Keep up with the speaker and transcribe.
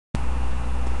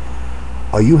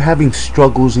Are you having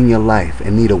struggles in your life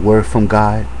and need a word from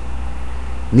God?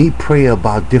 Need prayer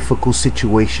about difficult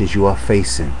situations you are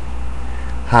facing?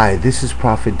 Hi, this is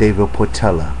Prophet David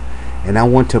Portela, and I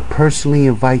want to personally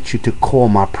invite you to call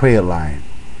my prayer line.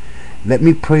 Let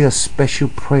me pray a special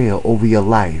prayer over your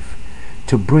life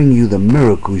to bring you the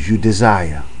miracles you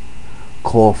desire.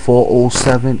 Call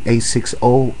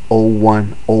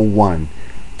 407-860-0101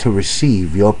 to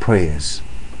receive your prayers.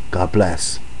 God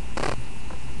bless.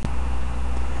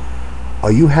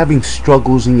 Are you having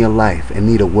struggles in your life and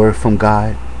need a word from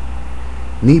God?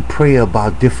 Need prayer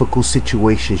about difficult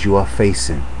situations you are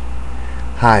facing?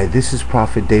 Hi, this is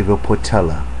Prophet David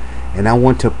Portela, and I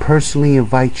want to personally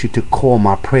invite you to call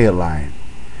my prayer line.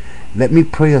 Let me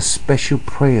pray a special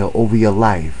prayer over your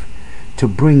life to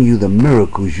bring you the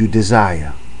miracles you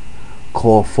desire.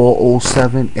 Call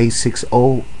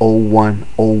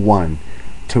 407-860-0101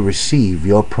 to receive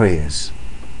your prayers.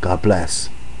 God bless.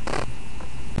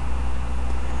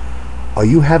 Are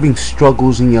you having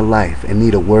struggles in your life and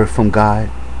need a word from God?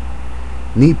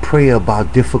 Need prayer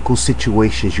about difficult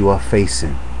situations you are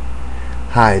facing?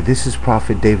 Hi, this is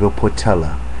Prophet David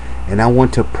Portela, and I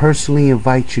want to personally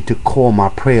invite you to call my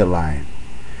prayer line.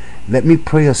 Let me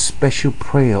pray a special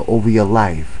prayer over your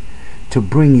life to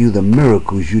bring you the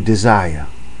miracles you desire.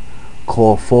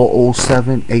 Call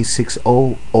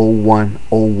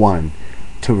 407-860-0101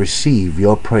 to receive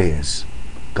your prayers.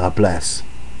 God bless.